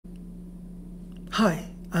Hi,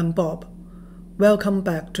 I'm Bob. Welcome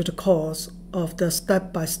back to the course of the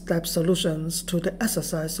step-by-step solutions to the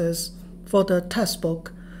exercises for the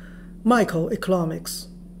textbook Microeconomics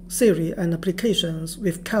Theory and Applications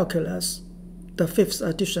with Calculus, the 5th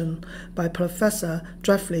edition by Professor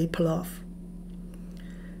Jeffrey Perloff.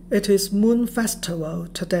 It is Moon Festival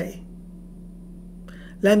today.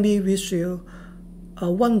 Let me wish you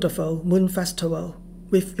a wonderful Moon Festival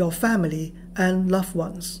with your family and loved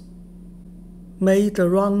ones. May the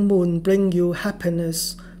round moon bring you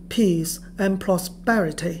happiness, peace, and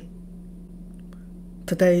prosperity.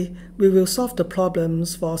 Today, we will solve the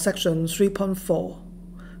problems for section 3.4,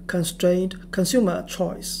 Constrained Consumer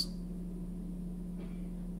Choice.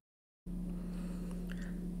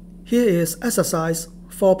 Here is exercise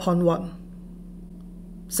 4.1.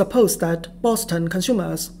 Suppose that Boston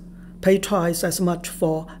consumers pay twice as much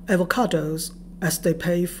for avocados as they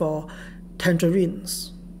pay for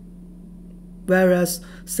tangerines, whereas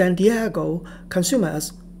San Diego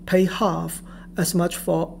consumers pay half as much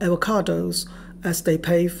for avocados as they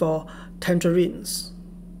pay for tangerines.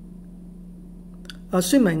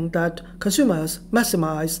 Assuming that consumers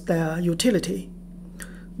maximize their utility,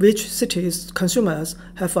 which cities' consumers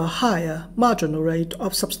have a higher marginal rate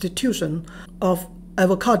of substitution of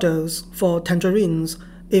avocados for tangerines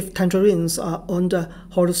if tangerines are on the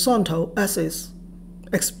horizontal axis?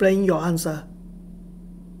 Explain your answer.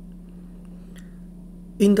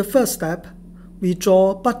 In the first step, we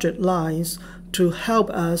draw budget lines to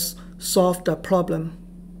help us solve the problem.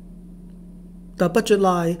 The budget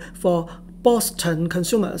line for Boston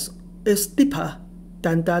consumers is steeper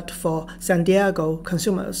than that for San Diego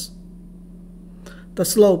consumers. The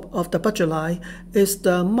slope of the budget line is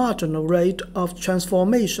the marginal rate of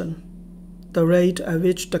transformation, the rate at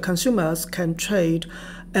which the consumers can trade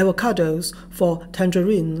avocados for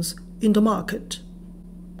tangerines in the market.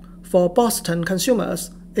 For Boston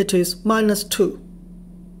consumers, it is -2.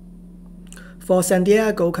 For San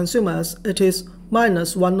Diego consumers, it is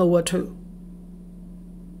 -1/2.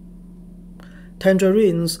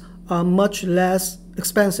 Tangerines are much less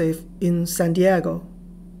expensive in San Diego.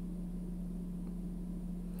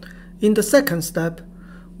 In the second step,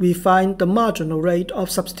 we find the marginal rate of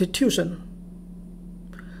substitution.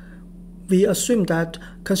 We assume that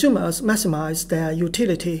consumers maximize their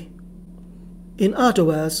utility. In other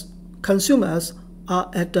words, consumers are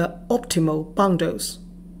at the optimal bundles.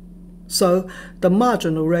 So the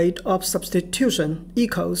marginal rate of substitution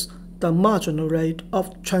equals the marginal rate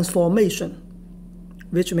of transformation,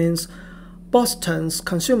 which means Boston's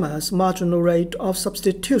consumers' marginal rate of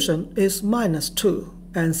substitution is -2,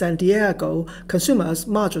 and San Diego consumers'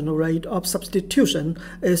 marginal rate of substitution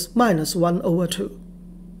is -1/2.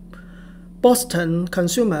 Boston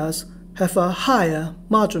consumers have a higher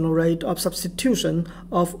marginal rate of substitution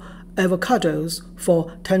of avocados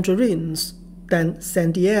for tangerines than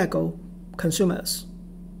San Diego consumers.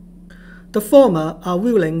 The former are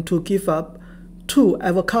willing to give up 2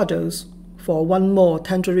 avocados for 1 more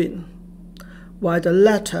tangerine, while the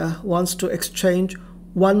latter wants to exchange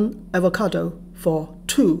 1 avocado for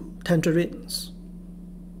 2 tangerines.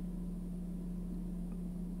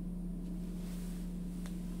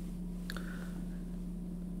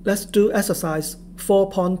 Let's do exercise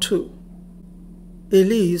 4.2.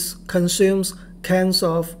 Elise consumes cans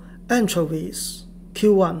of anchovies,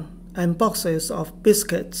 Q1, and boxes of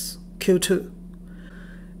biscuits, Q2.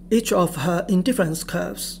 Each of her indifference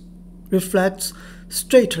curves reflects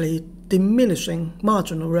straightly diminishing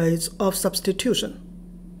marginal rates of substitution,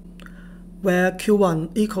 where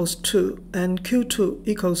Q1 equals 2 and Q2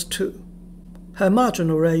 equals 2. Her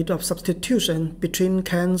marginal rate of substitution between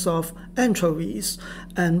cans of anchovies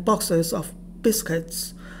and boxes of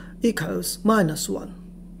biscuits equals -1.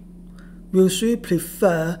 Will she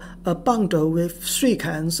prefer a bundle with 3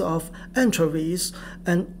 cans of anchovies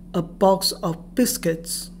and a box of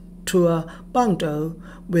biscuits to a bundle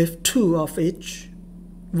with 2 of each?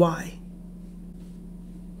 Why?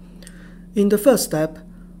 In the first step,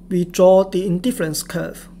 we draw the indifference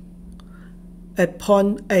curve. At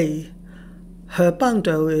point A, her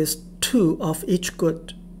bundle is 2 of each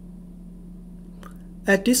good.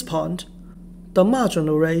 At this point, the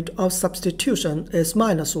marginal rate of substitution is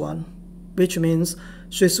 -1, which means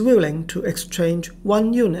she's willing to exchange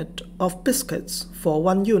 1 unit of biscuits for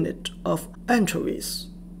 1 unit of anchovies.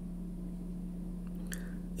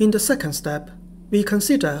 In the second step, we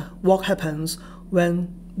consider what happens when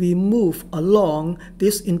we move along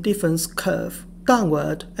this indifference curve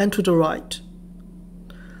downward and to the right.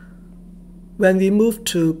 When we move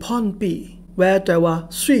to point B, where there were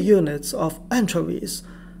 3 units of anchovies,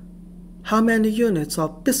 how many units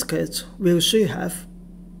of biscuits will she have?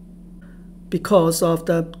 because of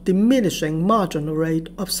the diminishing marginal rate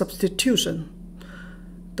of substitution.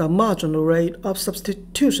 The marginal rate of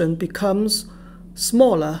substitution becomes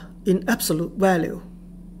smaller in absolute value.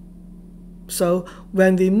 So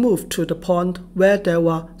when we move to the point where there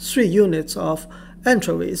were 3 units of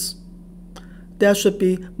anchovies, there should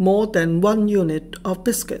be more than 1 unit of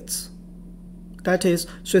biscuits. That is,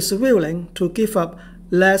 she's willing to give up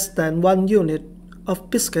less than 1 unit of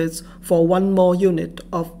biscuits for 1 more unit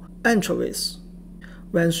of anchovies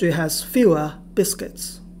when she has fewer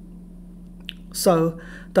biscuits. So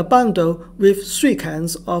the bundle with 3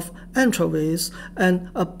 cans of anchovies and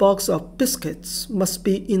a box of biscuits must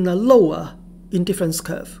be in a lower indifference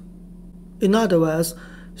curve. In other words,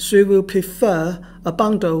 she will prefer a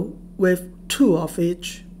bundle with 2 of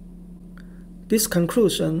each. This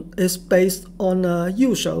conclusion is based on a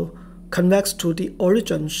usual convex to the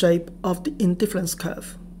origin shape of the indifference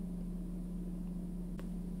curve.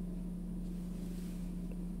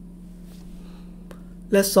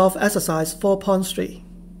 Let's solve exercise 4.3.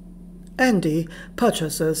 Andy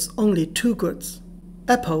purchases only 2 goods,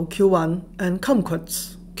 apple Q1 and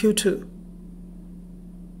kumquats Q2.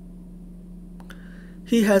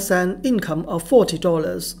 He has an income of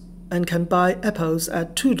 $40 and can buy apples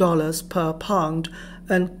at $2 per pound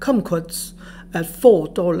and kumquats at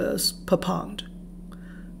 $4 per pound.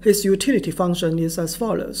 His utility function is as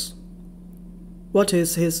follows. What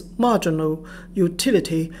is his marginal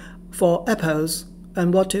utility for apples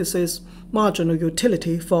and what is his marginal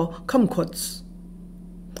utility for kumquats?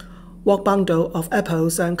 What bundle of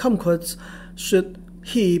apples and kumquats should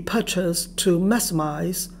he purchase to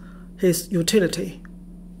maximize his utility?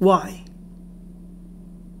 Why?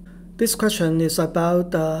 This question is about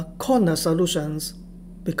the corner solutions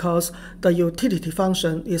because the utility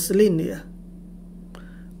function is linear.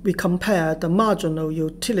 We compare the marginal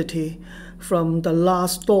utility from the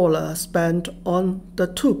last dollar spent on the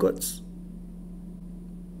 2 goods.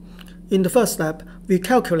 In the first step, we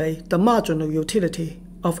calculate the marginal utility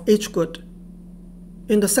of each good.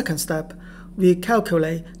 In the second step, we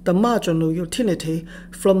calculate the marginal utility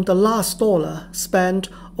from the last dollar spent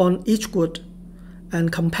on each good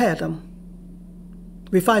and compare them.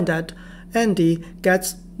 We find that Andy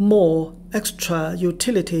gets more extra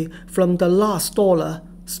utility from the last dollar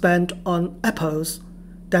spent on apples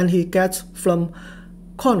than he gets from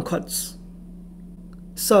kumquats.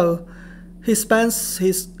 So he spends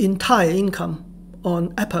his entire income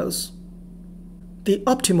on apples. The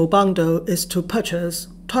optimal bundle is to purchase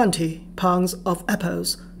 20 pounds of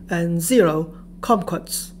apples and 0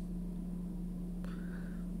 kumquats.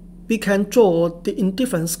 We can draw the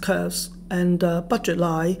indifference curves and the budget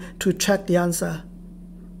line to check the answer.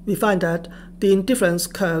 We find that the indifference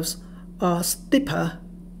curves are steeper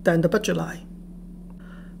than the budget line.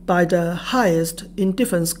 By the highest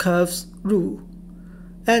indifference curves rule,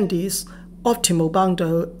 Andy's optimal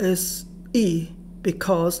bundle is E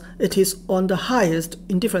because it is on the highest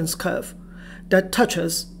indifference curve that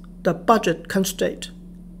touches the budget constraint.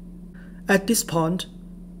 At this point,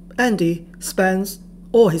 Andy spends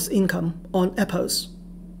all his income on apples.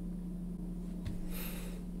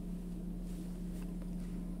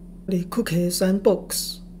 The cookies and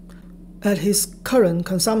books. At his current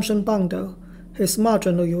consumption bundle, his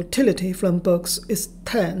marginal utility from books is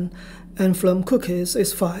 10 and from cookies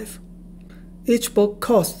is 5. Each book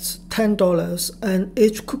costs $10 and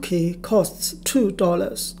each cookie costs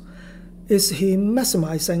 $2. Is he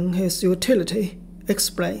maximizing his utility?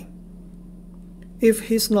 Explain. If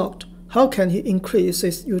he's not, how can he increase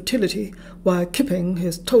his utility while keeping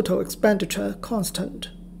his total expenditure constant?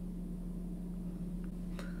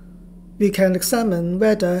 We can examine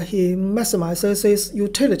whether he maximizes his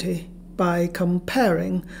utility by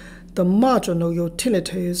comparing the marginal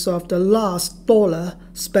utilities of the last dollar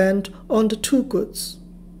spent on the 2 goods.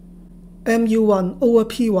 MU1 over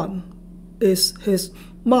P1 is his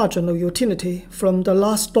marginal utility from the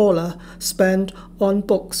last dollar spent on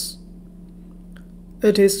books.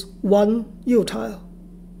 It is 1 utile.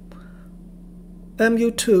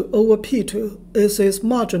 MU2 over P2 is his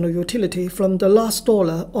marginal utility from the last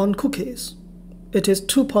dollar on cookies. It is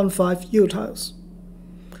 2.5 utiles.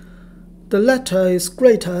 The latter is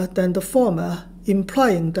greater than the former,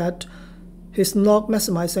 implying that he's not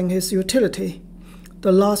maximizing his utility.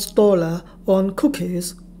 The last dollar on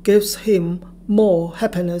cookies gives him more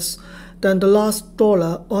happiness than the last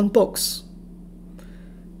dollar on books.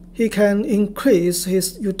 He can increase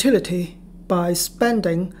his utility by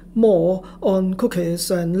spending more on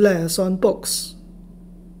cookies and less on books.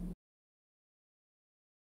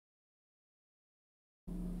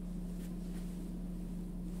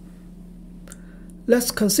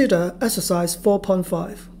 Let's consider exercise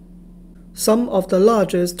 4.5. some of the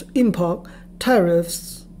largest import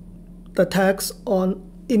tariffs, the tax on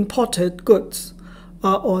imported goods,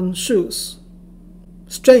 are on shoes.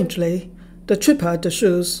 Strangely, the cheaper the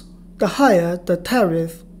shoes, the higher the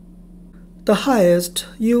tariff. The highest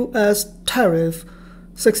U.S. tariff,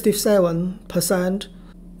 67%,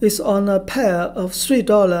 is on a pair of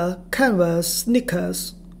 $3 canvas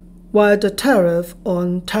sneakers, while the tariff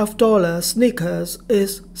on $12 sneakers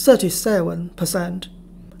is 37%,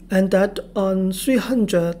 and that on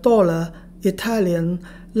 $300 Italian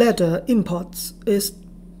leather imports is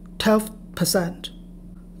 12%.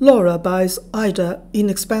 Laura buys either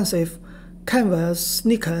inexpensive canvas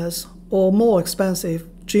sneakers or more expensive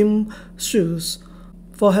gym shoes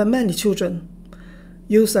for her many children.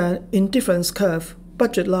 Use an indifference curve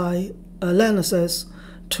budget line analysis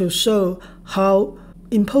to show how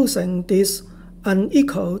imposing these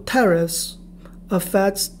unequal tariffs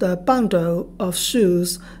affects the bundle of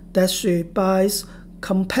shoes that she buys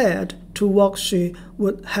compared to what she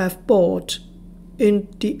would have bought in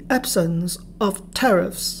the absence of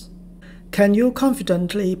tariffs. Can you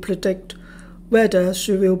confidently predict whether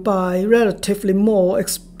she will buy relatively more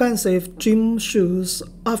expensive gym shoes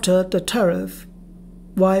after the tariff?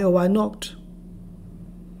 Why or why not?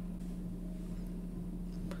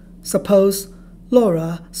 Suppose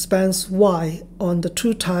Laura spends Y on the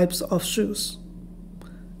two types of shoes.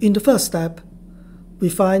 In the first step, we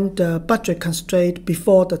find the budget constraint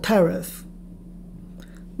before the tariff.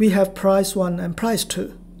 We have price 1 and price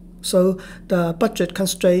 2, so the budget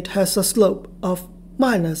constraint has a slope of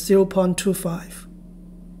minus 0.25.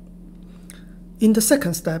 In the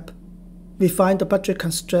second step, we find the budget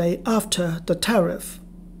constraint after the tariff.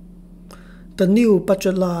 The new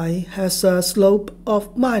budget line has a slope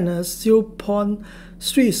of minus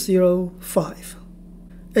 0.305.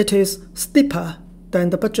 It is steeper than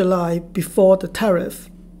the budget line before the tariff.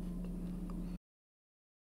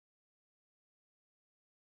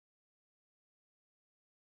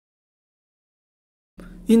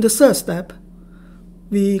 In the third step,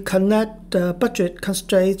 we connect the budget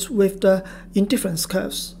constraints with the indifference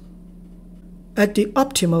curves. At the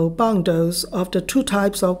optimal bundles of the two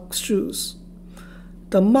types of shoes,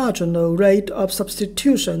 the marginal rate of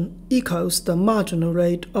substitution equals the marginal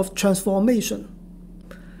rate of transformation.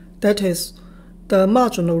 That is, the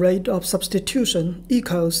marginal rate of substitution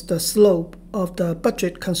equals the slope of the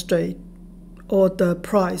budget constraint, or the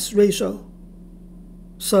price ratio.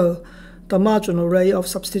 So, the marginal rate of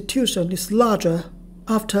substitution is larger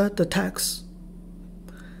after the tax.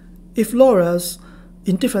 If Laura's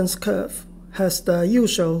indifference curve has the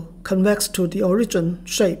usual convex to the origin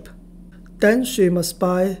shape, then she must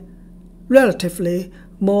buy relatively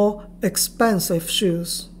more expensive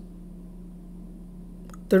shoes.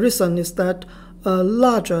 The reason is that a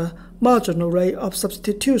larger marginal rate of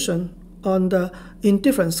substitution on the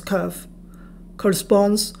indifference curve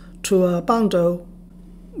corresponds to a bundle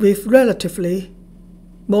with relatively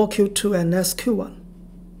more Q2 and less Q1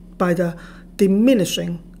 by the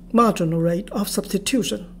diminishing marginal rate of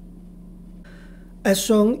substitution. As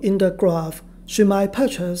shown in the graph, she might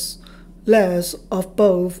purchase less of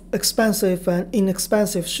both expensive and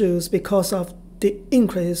inexpensive shoes because of the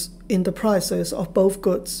increase in the prices of both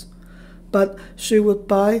goods, but she would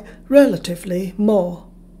buy relatively more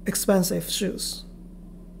expensive shoes.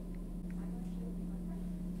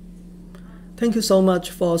 Thank you so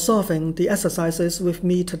much for solving the exercises with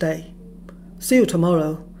me today. See you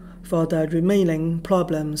tomorrow for the remaining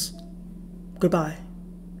problems. Goodbye.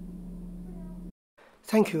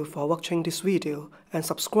 Thank you for watching this video and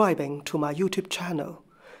subscribing to my YouTube channel.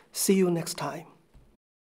 See you next time.